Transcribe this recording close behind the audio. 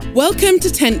Welcome to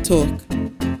Tent Talk,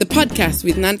 the podcast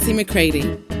with Nancy McCready,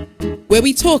 where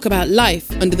we talk about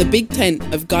life under the big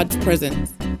tent of God's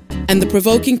presence and the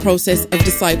provoking process of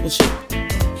discipleship.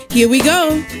 Here we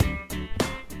go.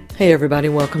 Hey everybody,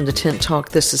 welcome to Tent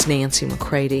Talk. This is Nancy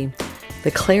McCready.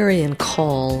 The clarion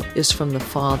call is from the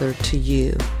Father to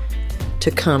you,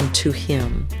 to come to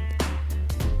Him.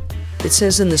 It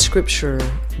says in the scripture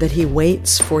that He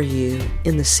waits for you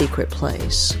in the secret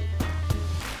place.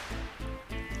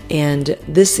 And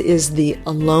this is the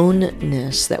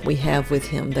aloneness that we have with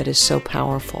Him that is so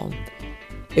powerful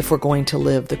if we're going to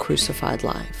live the crucified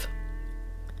life.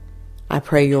 I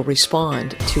pray you'll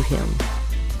respond to Him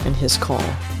and His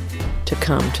call to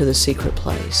come to the secret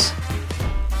place.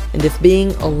 And if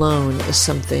being alone is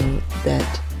something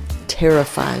that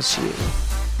terrifies you,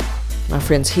 my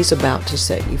friends, He's about to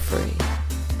set you free.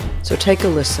 So take a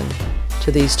listen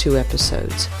to these 2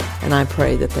 episodes, and I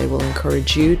pray that they will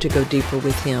encourage you to go deeper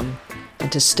with Him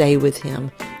and to stay with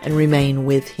Him and remain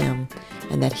with Him,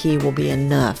 and that He will be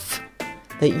enough,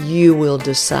 that you will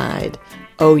decide,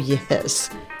 oh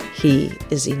yes, He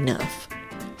is enough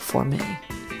for me.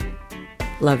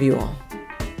 Love you all.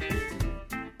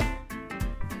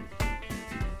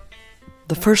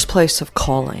 The first place of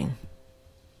calling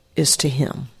is to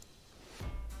Him.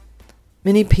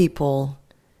 Many people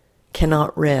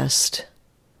cannot rest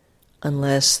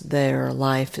unless their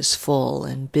life is full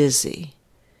and busy.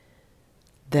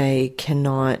 They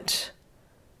cannot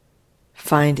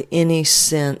find any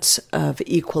sense of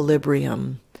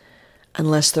equilibrium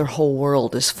unless their whole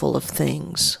world is full of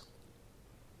things.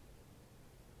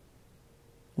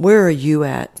 Where are you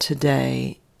at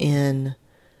today in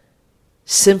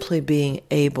simply being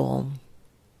able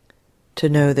to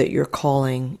know that your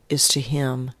calling is to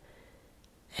Him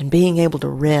and being able to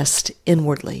rest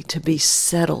inwardly, to be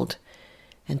settled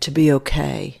and to be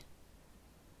okay,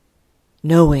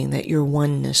 knowing that your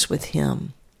oneness with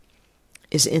Him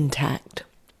is intact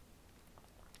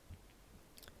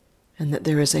and that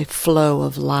there is a flow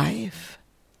of life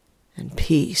and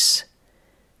peace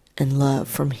and love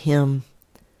from Him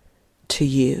to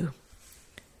you?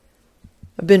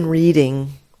 I've been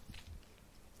reading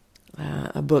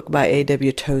a book by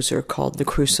A.W. Tozer called The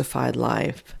Crucified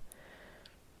Life.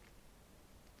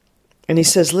 And he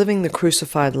says, living the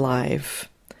crucified life,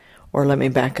 or let me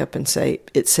back up and say,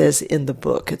 it says in the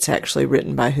book, it's actually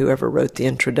written by whoever wrote the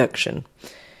introduction.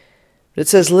 But it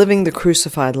says, living the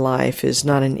crucified life is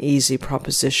not an easy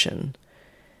proposition.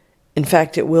 In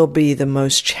fact, it will be the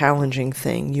most challenging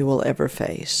thing you will ever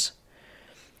face.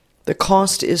 The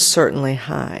cost is certainly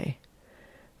high.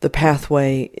 The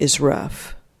pathway is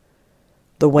rough.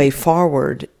 The way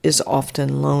forward is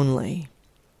often lonely.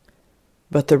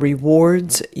 But the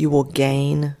rewards you will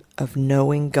gain of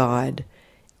knowing God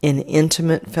in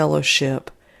intimate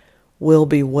fellowship will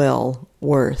be well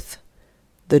worth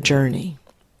the journey.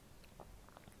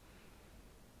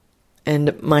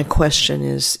 And my question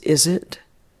is it?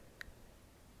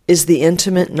 Is the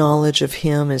intimate knowledge of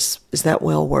Him, is that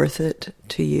well worth it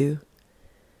to you?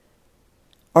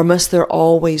 Or must there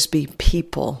always be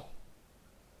people,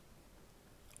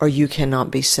 or you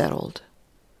cannot be settled?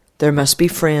 There must be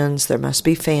friends, there must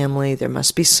be family, there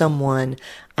must be someone.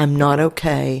 I'm not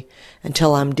okay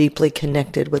until I'm deeply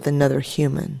connected with another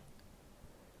human.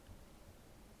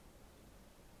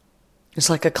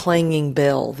 It's like a clanging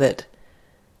bell that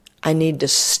I need to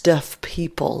stuff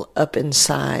people up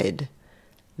inside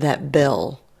that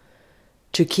bell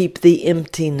to keep the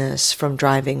emptiness from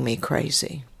driving me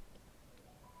crazy.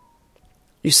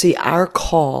 You see, our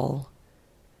call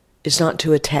is not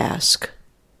to a task.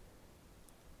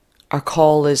 Our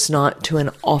call is not to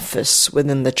an office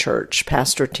within the church,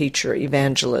 pastor, teacher,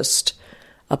 evangelist,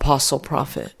 apostle,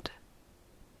 prophet.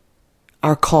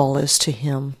 Our call is to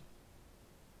Him.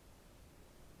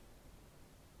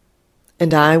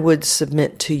 And I would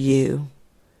submit to you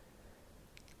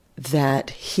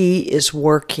that He is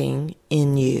working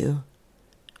in you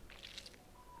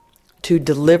to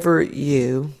deliver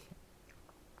you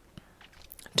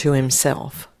to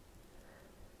Himself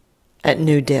at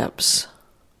new depths.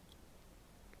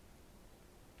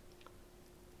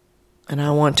 And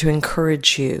I want to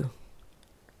encourage you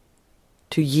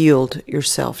to yield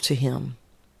yourself to Him.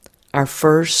 Our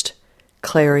first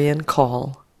clarion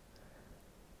call,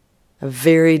 a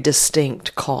very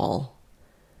distinct call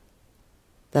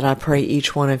that I pray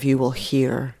each one of you will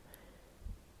hear,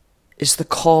 is the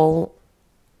call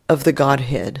of the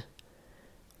Godhead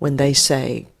when they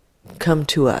say, "Come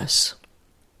to us."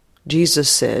 Jesus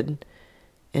said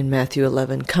in Matthew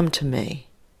 11, "Come to me.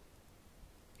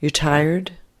 You're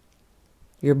tired?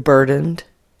 You're burdened?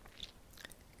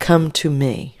 Come to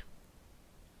me.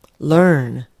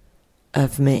 Learn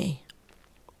of me.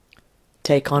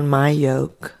 Take on my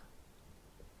yoke.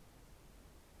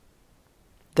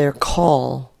 Their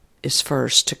call is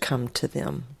first to come to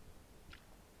them.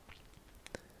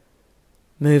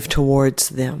 Move towards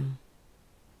them.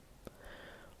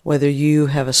 Whether you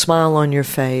have a smile on your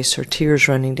face or tears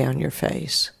running down your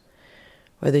face,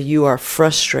 whether you are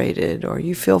frustrated or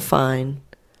you feel fine,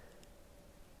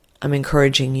 I'm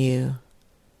encouraging you,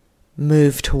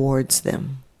 move towards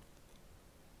them.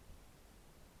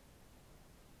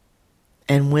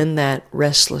 And when that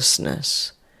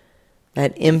restlessness,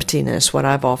 that emptiness, what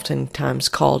I've oftentimes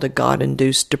called a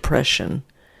God-induced depression,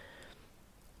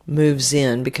 moves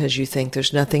in because you think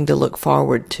there's nothing to look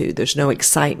forward to, there's no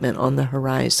excitement on the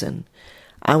horizon,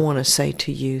 I want to say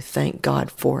to you, thank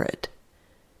God for it.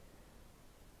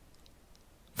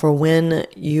 For when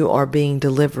you are being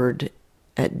delivered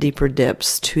at deeper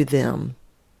depths to them,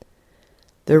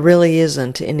 there really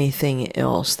isn't anything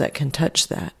else that can touch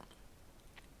that.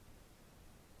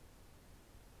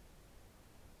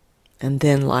 And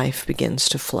then life begins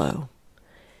to flow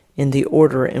in the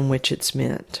order in which it's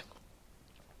meant.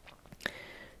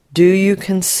 Do you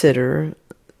consider,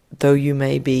 though you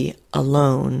may be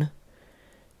alone,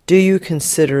 do you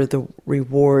consider the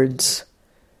rewards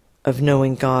of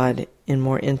knowing God in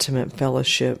more intimate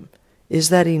fellowship? Is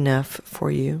that enough for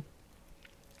you?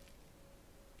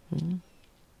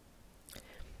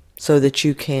 So that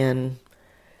you can,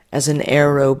 as an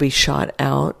arrow, be shot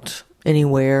out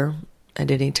anywhere, at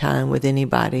any time, with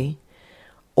anybody,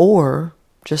 or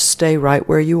just stay right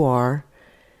where you are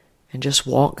and just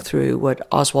walk through what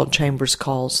Oswald Chambers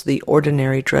calls the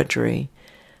ordinary drudgery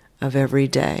of every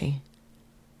day.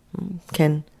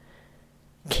 Can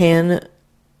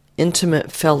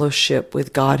intimate fellowship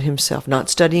with God Himself, not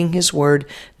studying His Word,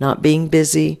 not being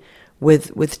busy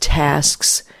with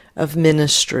tasks of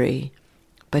ministry,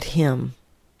 but Him,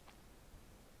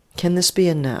 can this be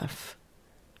enough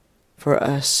for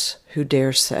us who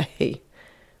dare say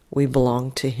we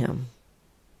belong to Him?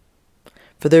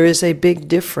 For there is a big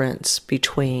difference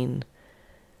between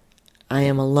I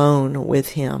am alone with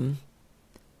Him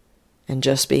and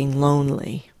just being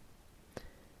lonely.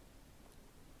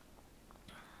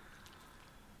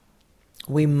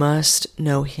 We must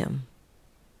know Him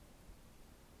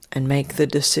and make the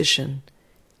decision,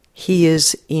 He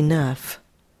is enough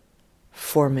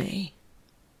for me.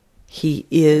 He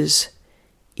is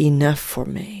enough for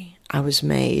me. I was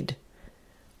made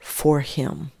for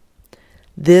Him.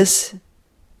 This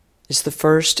is the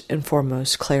first and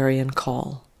foremost clarion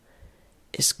call,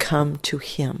 is come to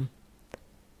Him.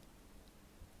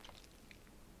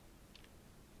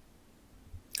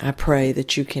 I pray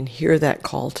that you can hear that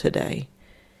call today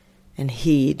and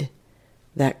heed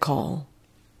that call.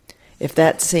 If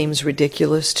that seems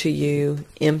ridiculous to you,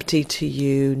 empty to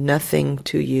you, nothing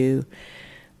to you,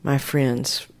 my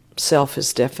friends, self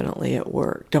is definitely at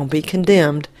work. Don't be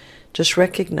condemned. Just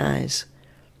recognize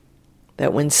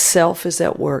that when self is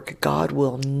at work, God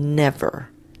will never,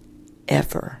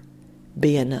 ever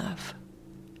be enough.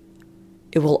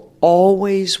 It will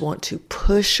always want to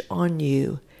push on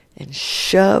you and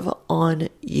shove on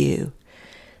you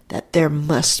that there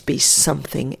must be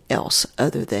something else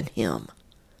other than Him.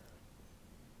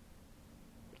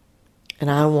 And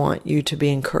I want you to be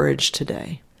encouraged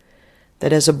today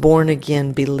that as a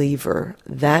born-again believer,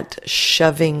 that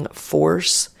shoving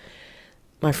force,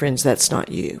 my friends, that's not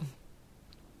you.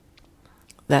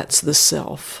 That's the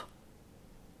self.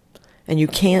 And you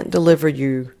can't deliver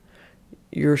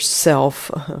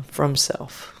yourself from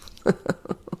self.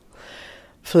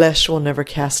 Flesh will never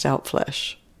cast out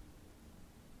flesh.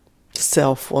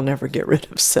 Self will never get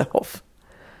rid of self.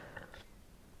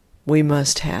 We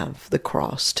must have the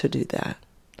cross to do that.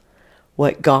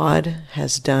 What God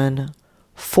has done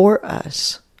for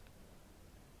us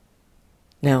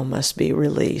now must be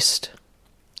released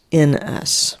in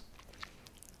us.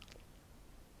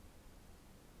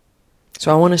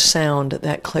 So I want to sound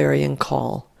that clarion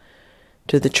call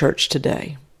to the church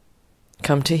today.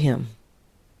 Come to Him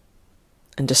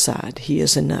and decide He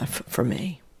is enough for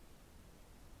me.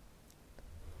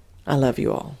 I love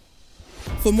you all.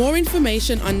 For more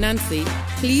information on Nancy,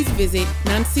 please visit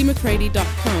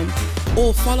nancymccready.com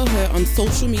or follow her on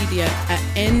social media at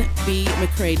NB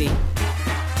McCready.